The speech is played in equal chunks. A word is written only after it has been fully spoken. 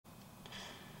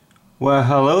Well,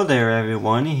 hello there,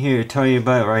 everyone. Here, tell you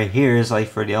about right here is like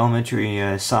for the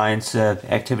elementary science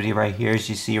activity right here. As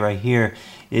you see right here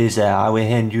is I went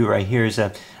ahead and drew right here is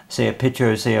say a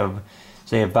picture of say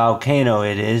a volcano.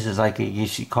 It is like you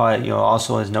should call it,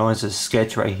 also is known as a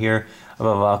sketch right here of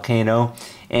a volcano.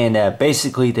 And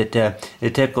basically that the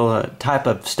typical type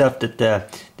of stuff that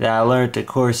I learned, of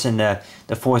course, in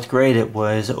the fourth grade, it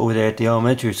was over there at the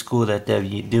elementary school that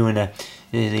you doing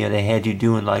they had you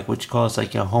doing like what you call it,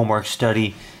 like homework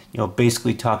study,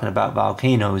 basically talking about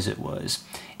volcanoes. It was,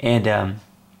 and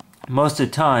most of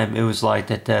the time it was like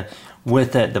that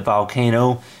with the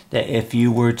volcano, that if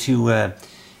you were to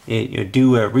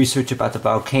do research about the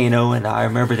volcano, and I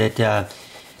remember that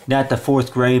not the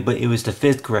fourth grade, but it was the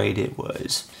fifth grade. It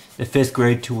was the fifth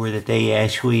grade tour that they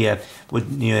actually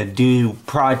would do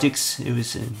projects. It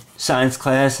was in science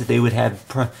class that they would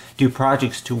have do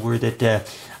projects to where that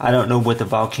I don't know what the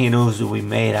volcanoes would be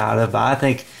made out of. I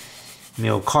think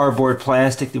cardboard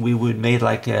plastic that we would made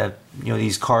like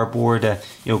these cardboard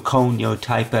cone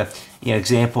type of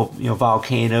example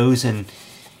volcanoes, and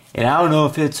I don't know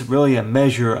if it's really a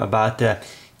measure about the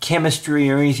chemistry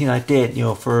or anything like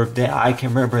that. For that I can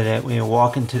remember that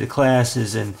walking to the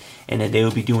classes and that they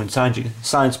would be doing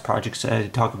science projects to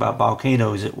talk about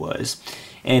volcanoes. It was,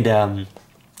 and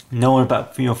knowing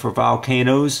about for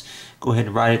volcanoes, go ahead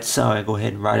and write it. So go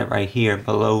ahead and write it right here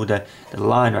below the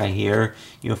line right here.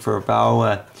 For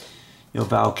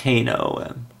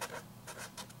volcano.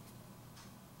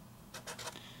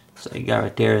 So you got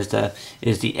right there is the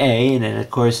A, and then of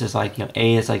course it's like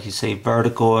A is like you say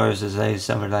vertical, or is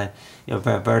something like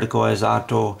vertical,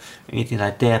 horizontal, anything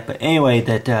like that. But anyway,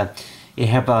 that you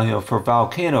have for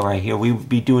volcano right here, we would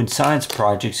be doing science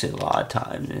projects a lot of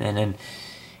times, and then.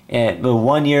 But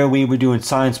one year we were doing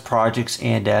science projects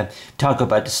and talk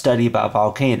about the study about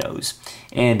volcanoes,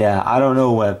 and I don't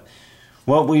know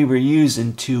what we were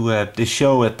using to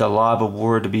show if the lava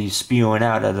were to be spewing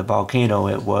out of the volcano.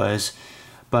 It was,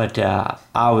 but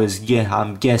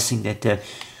I'm guessing that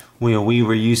we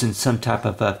were using some type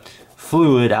of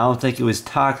fluid. I don't think it was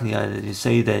toxic. They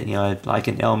say that like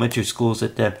in elementary schools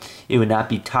that it would not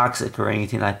be toxic or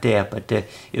anything like that, but it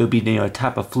would be a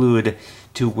type of fluid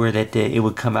to where that it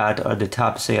would come out of the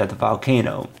top, say, of the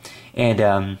volcano. And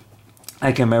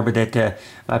I can remember that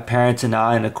my parents and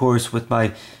I, and of course with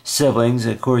my siblings,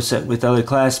 of course with other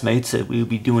classmates, that we would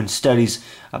be doing studies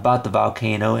about the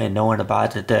volcano and knowing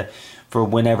about it for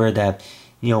whenever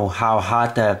how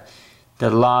hot the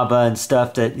lava and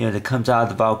stuff that comes out of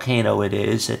the volcano it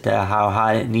is, that how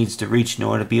high it needs to reach in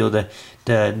order to be able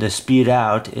to speed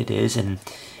out it is. And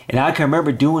I can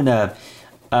remember doing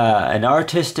an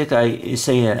artistic,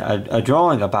 a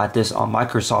drawing about this on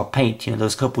Microsoft Paint,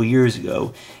 those couple years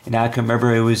ago. And I can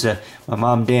remember it was my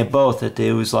mom and dad both, that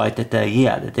it was like that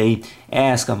they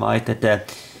asked them like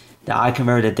that I can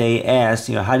remember that they asked,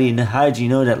 how did you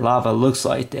know that lava looks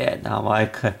like that? And I'm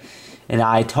like, and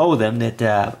I told them that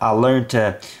I learned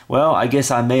well, I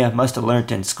guess I must have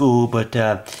learned in school, but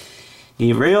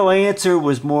the real answer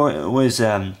was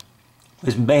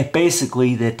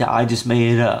basically that I just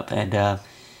made it up. And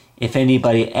if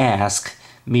anybody asks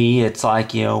me, it's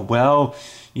like, well,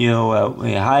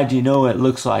 how did you know it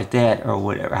looks like that, or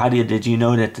whatever? How did you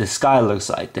know that the sky looks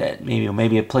like that?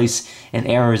 Maybe a place in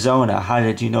Arizona. How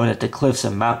did you know that the cliffs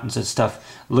and mountains and stuff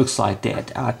looks like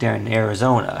that out there in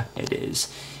Arizona? It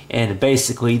is, and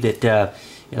basically that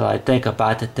I think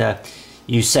about it.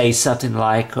 You say something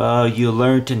like, you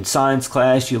learned in science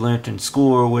class, you learned in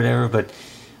school, or whatever. But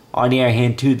on the other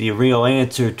hand, too, the real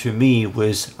answer to me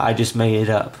was I just made it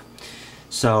up.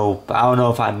 So I don't know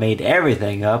if I made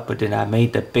everything up, but then I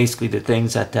made basically the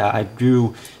things that I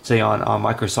drew, say on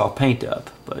Microsoft Paint up.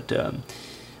 But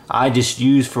I just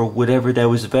used for whatever that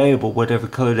was available, whatever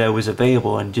color that was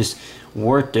available, and just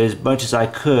worked as much as I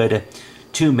could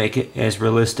to make it as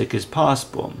realistic as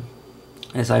possible.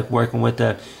 It's like working with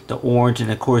the orange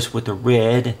and of course with the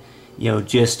red,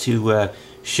 just to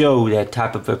show that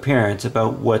type of appearance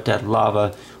about what that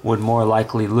lava would more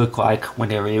likely look like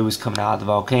whenever it was coming out of the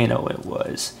volcano. It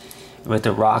was with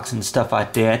the rocks and stuff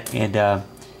like that. And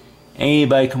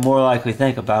anybody can more likely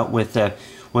think about with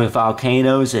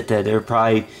volcanoes that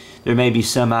there may be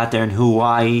some out there in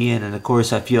Hawaii, and then of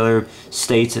course a few other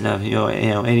states and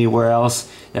anywhere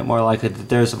else that more likely that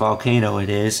there's a volcano. It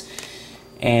is,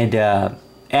 and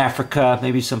Africa,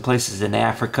 maybe some places in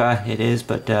Africa it is,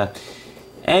 but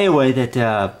anyway,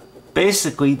 that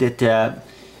basically that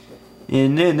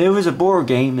and then there was a board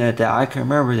game that I can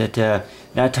remember that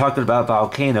not talking about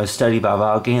volcanoes, study about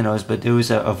volcanoes, but there was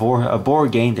a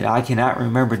board game that I cannot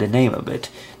remember the name of it,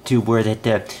 to where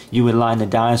that you would line the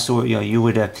dinosaur, you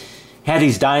would had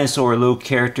these dinosaur little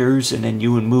characters, and then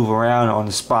you would move around on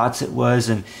the spots it was,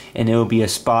 and it would be a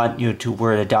spot, you know, to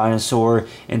where the dinosaur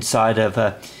inside of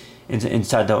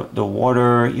inside the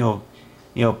water, you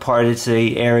know, part of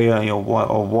the area, you know,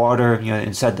 or water, you know,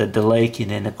 inside the lake,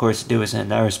 and then of course there was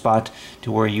another spot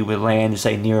to where you would land,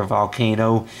 say near a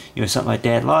volcano, you know, something like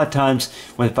that. A lot of times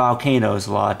with volcanoes,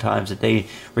 a lot of times that they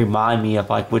remind me of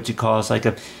like what you call is like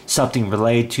something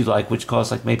related to like what you call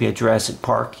is like maybe a Jurassic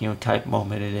Park, you know, type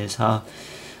moment it is, huh?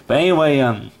 But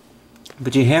anyway,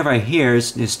 but you have right here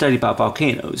is a study about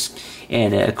volcanoes,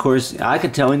 and of course I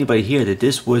can tell anybody here that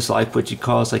this was like what you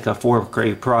call is like a 4th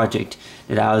grade project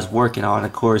that I was working on,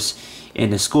 of course, in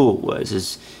the school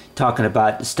is talking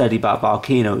about the study about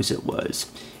volcanoes it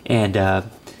was, and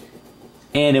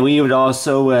we would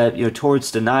also you know, towards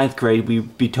the 9th grade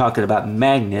we'd be talking about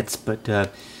magnets, but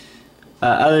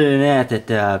other than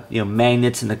that you know,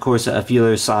 magnets, and of course a few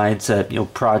other science you know,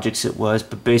 projects it was,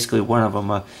 but basically one of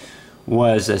them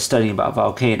was studying about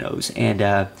volcanoes.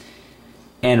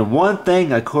 And one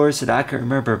thing, of course, that I can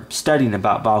remember studying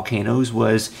about volcanoes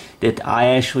was that I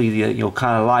actually, you know,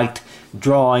 kind of liked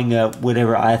drawing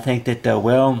whatever I think that,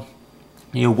 well,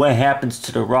 you know, what happens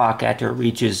to the rock after it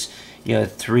reaches, you know,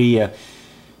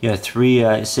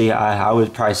 say, I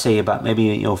would probably say about maybe,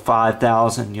 you know,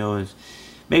 5,000, you know,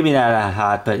 maybe not that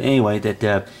hot, but anyway,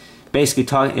 that basically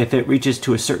talking, if it reaches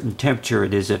to a certain temperature,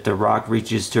 it is, if the rock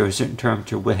reaches to a certain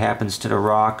temperature, what happens to the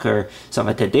rock or something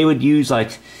like that. They would use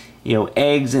like, you know,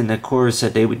 eggs, and of course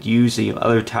they would use, you know,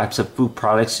 other types of food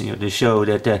products, you know, to show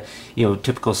that you know,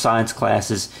 typical science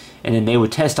classes, and then they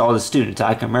would test all the students.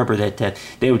 I can remember that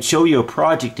they would show you a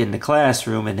project in the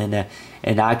classroom, and then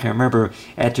and I can remember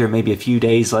after maybe a few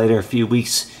days later, a few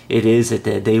weeks, it is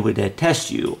that they would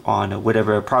test you on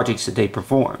whatever projects that they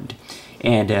performed,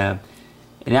 and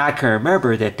I can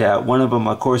remember that one of them,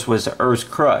 of course, was the Earth's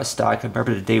crust. I can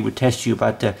remember that they would test you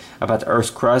about the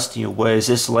Earth's crust. You know, what is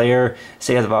this layer,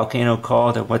 say, of the volcano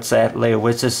called, and what's that layer?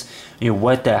 What's this? You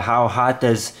know, how hot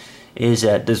does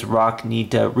rock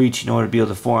need to reach in order to be able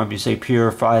to form? You say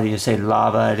purified, you say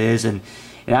lava it is, and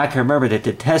I can remember that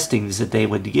the testings that they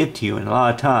would give to you, and a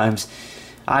lot of times,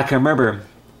 I can remember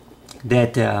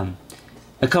that a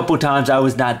couple of times I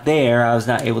was not there. I was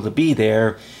not able to be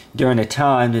there during the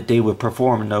time that they were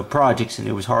performing those projects, and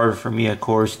it was harder for me, of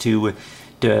course, to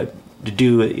be able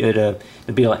to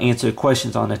answer the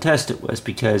questions on the test. It was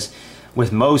because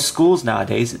with most schools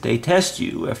nowadays that they test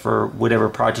you for whatever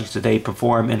projects that they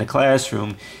perform in the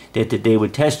classroom, that they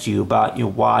would test you about, you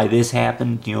know, why this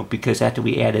happened, you know, because after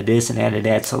we added this and added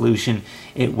that solution,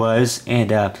 it was,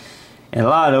 and in a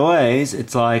lot of ways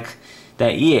it's like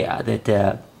that, yeah,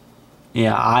 that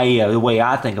yeah, the way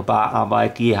I think about it, I'm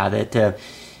like, yeah, that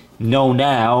know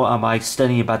now, I'm like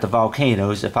studying about the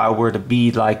volcanoes. If I were to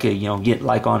be like you know, get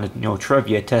like on a, you know,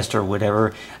 trivia test or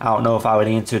whatever, I don't know if I would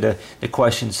answer the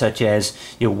questions such as,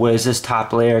 you know, what is this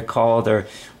top layer called, or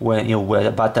when, you know, what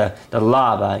about the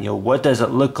lava, you know, what does it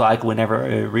look like whenever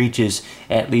it reaches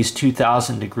at least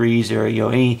 2,000 degrees, or, you know,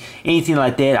 anything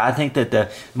like that. I think that the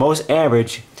most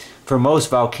average for most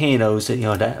volcanoes, you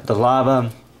know, the lava,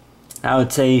 I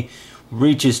would say,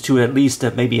 reaches to at least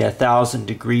maybe 1,000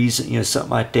 degrees, you know,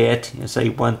 something like that. You know, say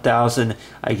 1,000,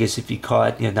 I guess if you call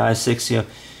it, you know, 96, you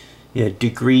know,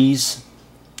 degrees.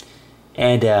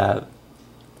 And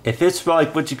if it's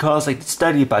like what you call is like the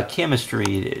study about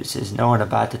chemistry, it is knowing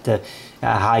about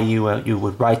how you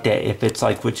would write that. If it's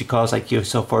like what you call is like, you know,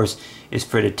 so far as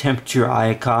for the temperature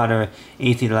icon or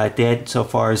anything like that, so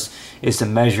far as is the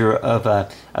measure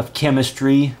of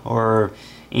chemistry or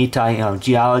any type, you know,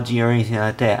 geology or anything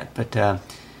like that. But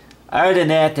other than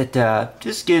that,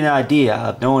 just get an idea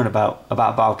of knowing about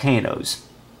volcanoes,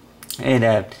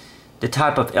 and the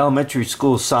type of elementary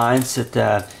school science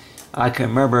that I can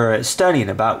remember studying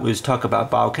about was talk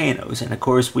about volcanoes. And of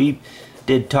course we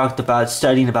did talked about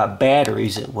studying about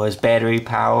batteries. It was battery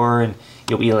power and,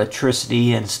 you know,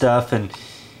 electricity and stuff, and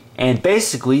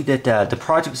basically that the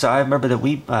projects, I remember that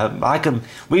we've done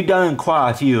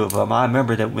quite a few of them. I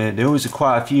remember that when there was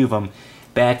quite a few of them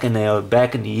back in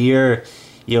the year,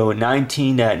 you know,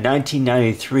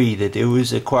 1993, that there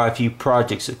was quite a few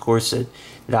projects, of course, that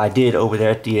I did over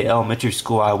there at the elementary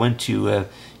school I went to.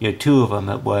 You know, 2 of them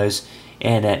it was,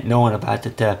 and knowing about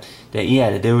that yeah,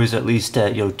 that there was at least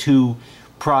you know, 2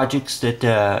 projects that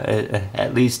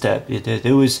at least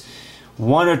there was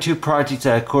 1 or 2 projects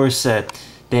that, of course, that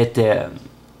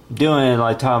doing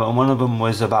like talking about. One of them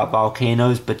was about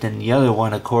volcanoes, but then the other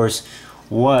one, of course,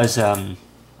 was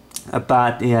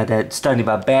about, yeah, that studying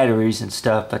about batteries and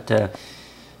stuff. But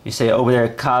you say over there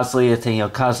at Cosley, I think,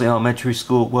 Cosley Elementary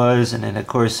School was, and then of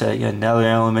course, another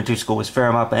elementary school was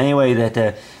Fairmont. But anyway, that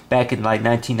back in like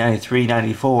 1993,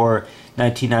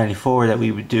 1994, that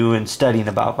we were doing studying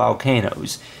about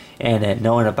volcanoes, and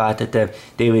knowing about that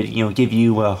they would give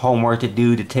you homework to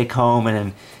do to take home, and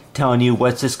then telling you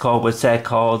what's this called, what's that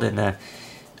called, and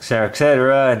etc.,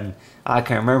 etc. And I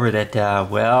can remember that.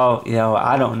 Well,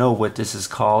 I don't know what this is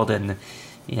called, and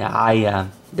that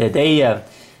they.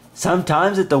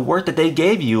 Sometimes the work that they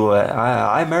gave you,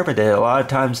 I remember that a lot of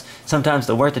times, sometimes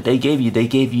the work that they gave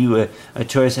you a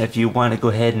choice if you want to go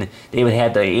ahead, and they would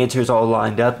have the answers all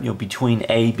lined up, between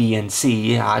A, B, and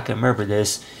C. I can remember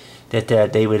this, that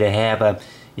they would have,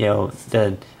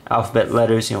 the alphabet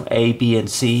letters, A, B, and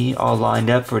C all lined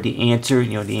up for the answer.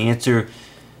 The answer,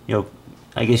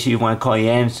 I guess you want to call the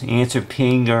answer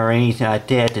ping or anything like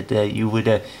that, that you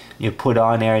would put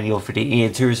on there, and for the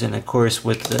answers, and of course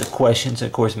with the questions,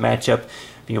 of course match up,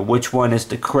 which one is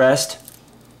the crest.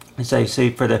 And so you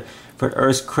say for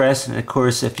Earth's crest, and of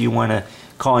course if you want to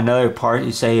call another part,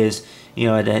 you say is the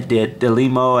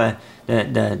limo,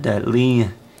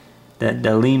 the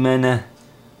Lehman.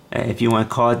 If you want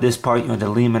to call it this part, the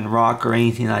Lehman Rock or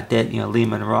anything like that,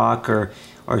 Lehman Rock or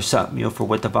something, for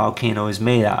what the volcano is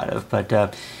made out of.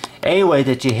 But anyway,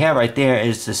 that you have right there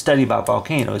is the study about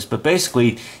volcanoes. But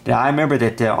basically, I remember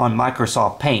that on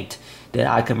Microsoft Paint, that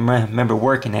I can remember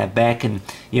working at back in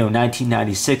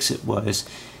 1996. It was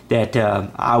that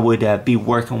I would be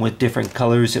working with different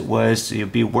colors. It was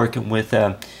you'd be working with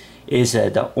the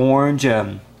orange,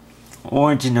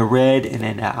 orange and the red, and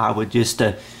then I would just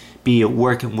be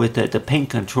working with the paint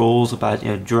controls about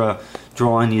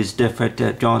drawing these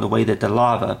different drawing the way that the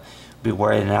lava be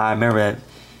working. And I remember.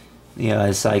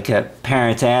 It's like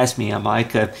parents ask me, I'm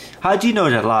like, how'd you know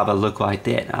that lava looked like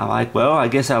that? And I'm like, well, I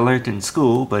guess I learned in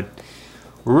school, but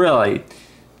really,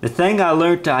 the thing I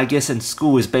learned, I guess, in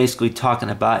school is basically talking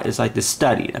about is like the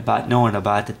study, about knowing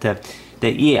about that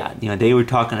they were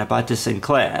talking about this in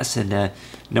class, and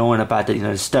knowing about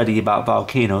the study about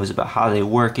volcanoes, about how they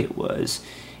work it was,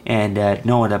 and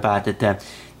knowing about that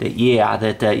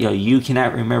you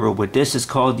cannot remember what this is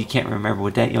called, you can't remember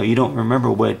what that, you don't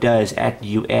remember what it does after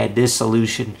you add this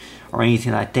solution or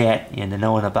anything like that, and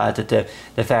knowing about the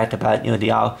fact about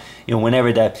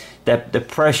whenever the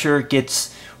pressure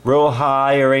gets real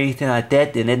high or anything like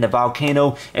that, and then the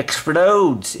volcano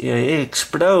explodes. It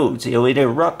explodes. It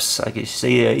erupts. I guess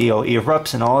say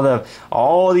erupts, and all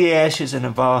the ashes and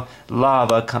the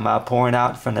lava come out, pouring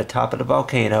out from the top of the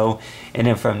volcano, and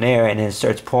then from there, and then it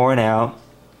starts pouring out.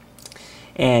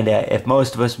 And if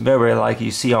most of us remember, like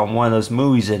you see on one of those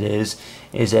movies, is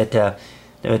that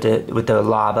with the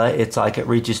lava, it's like it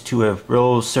reaches to a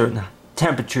real certain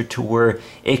temperature to where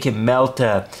it can melt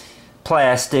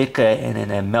plastic, and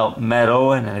then melt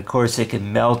metal, and then of course it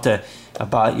can melt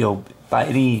about by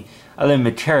any other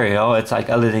material. It's like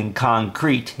other than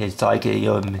concrete. It's like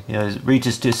it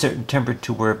reaches to a certain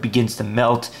temperature where it begins to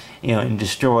melt, and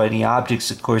destroy any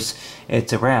objects, of course,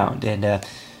 it's around. And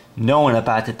knowing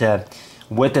about that.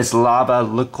 What does lava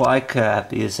look like?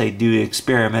 Because they do the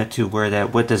experiment to where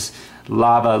what does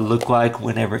lava look like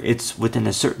whenever it's within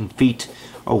a certain feet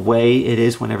away. It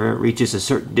is whenever it reaches a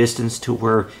certain distance to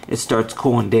where it starts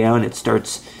cooling down. It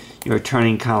starts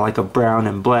turning kind of like a brown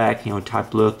and black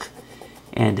type look.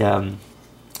 And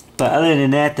but other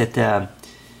than that, the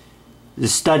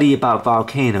study about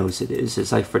volcanoes,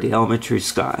 it's like for the elementary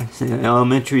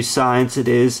elementary science, it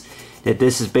is that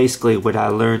this is basically what I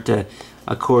learned.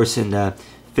 Of course, in the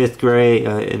 5th grade,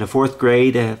 in the 4th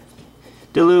grade, did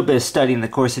a little bit of studying,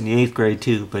 of course, in the 8th grade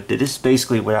too. But this is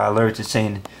basically what I learned to say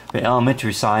in the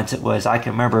elementary science. It was, I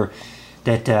can remember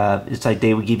that it's like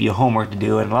they would give you homework to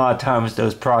do, and a lot of times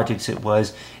those projects, it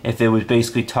was if it was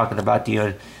basically talking about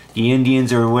the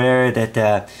Indians or where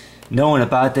that knowing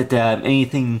about that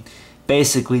anything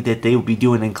basically that they would be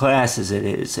doing in classes, it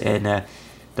is. And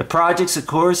the projects, of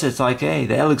course, it's like, hey,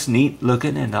 that looks neat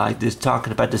looking, and like just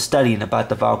talking about the studying about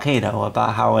the volcano,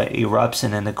 about how it erupts,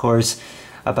 and then of course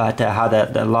about how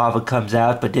the lava comes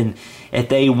out. But then if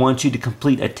they want you to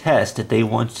complete a test, if they're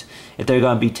going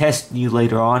to be testing you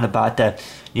later on about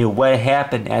what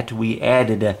happened after we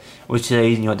added which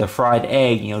is the fried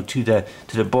egg to the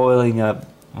boiling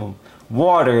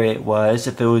water, it was,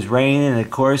 if it was raining,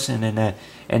 of course, and then the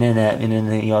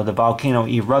volcano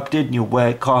erupted,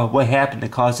 what happened to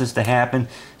cause this to happen,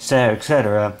 etc.,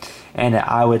 etc. And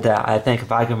I think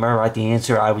if I can remember right the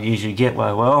answer, I would usually get,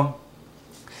 well,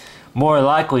 more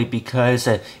likely because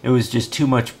it was just too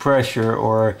much pressure,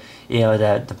 or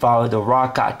the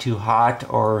rock got too hot,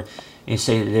 or you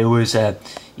say that there was it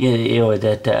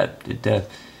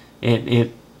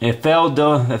it fell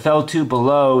to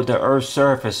below the Earth's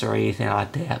surface or anything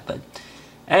like that. But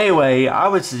anyway, I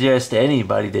would suggest to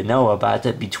anybody to know about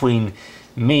it. Between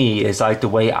me is like the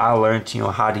way I learned,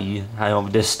 how to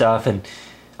this stuff, and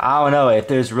I don't know if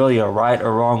there's really a right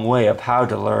or wrong way of how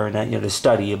to learn that, to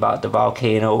study about the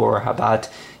volcano or about,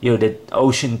 the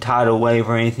ocean tidal wave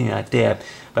or anything like that.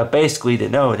 But basically to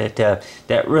know that,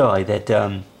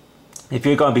 if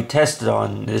you're going to be tested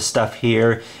on this stuff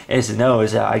here, is to know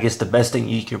is that I guess the best thing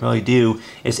you can really do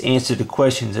is answer the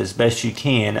questions as best you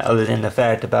can, other than the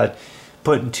fact about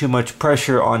putting too much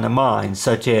pressure on the mind,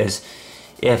 such as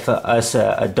if us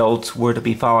adults were to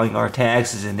be filing our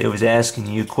taxes and it was asking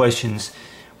you questions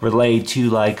related to,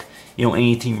 like,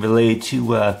 anything related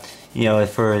to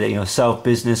for self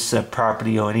business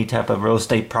property or any type of real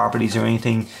estate properties or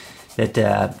anything that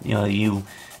you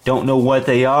don't know what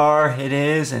they are,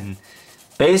 and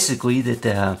basically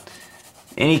that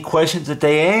any questions that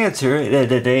they answer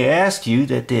that they ask you,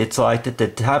 that it's like that the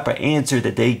type of answer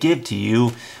that they give to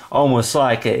you, almost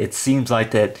like it seems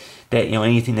like that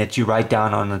anything that you write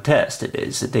down on the test, it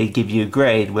is that they give you a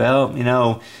grade. Well,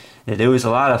 that there was a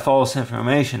lot of false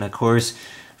information, of course,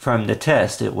 from the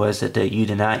test. It was that you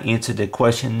did not answer the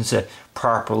questions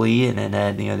properly, and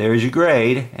then there's your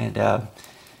grade. And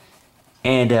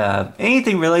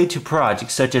anything related to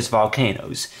projects such as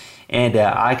volcanoes. And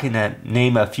I can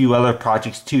name a few other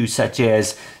projects too, such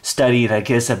as studying, I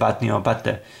guess, about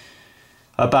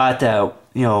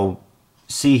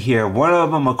see here, one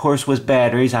of them, of course, was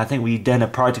batteries. I think we've done a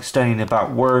project studying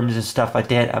about worms and stuff like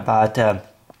that. About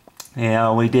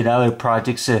we did other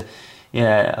projects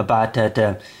about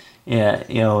that.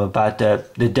 About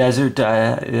the desert.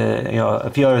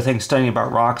 A few other things studying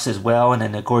about rocks as well, and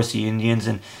then of course the Indians,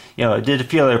 and did a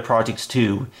few other projects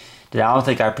too. I don't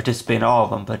think I participate in all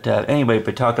of them, but anyway,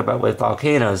 but talk about with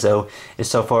volcanoes though, is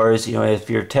so far as if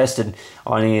you're tested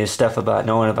on any of this stuff about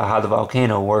knowing about how the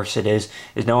volcano works, is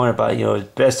knowing about the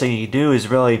best thing you do is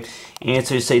really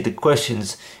answer, say, the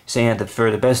questions, saying that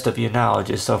for the best of your knowledge,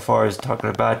 is so far as talking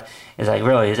about is like,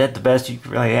 really, is that the best you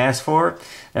can really ask for?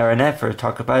 Or that for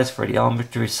talk about is for the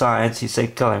elementary science, you say,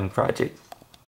 coloring project.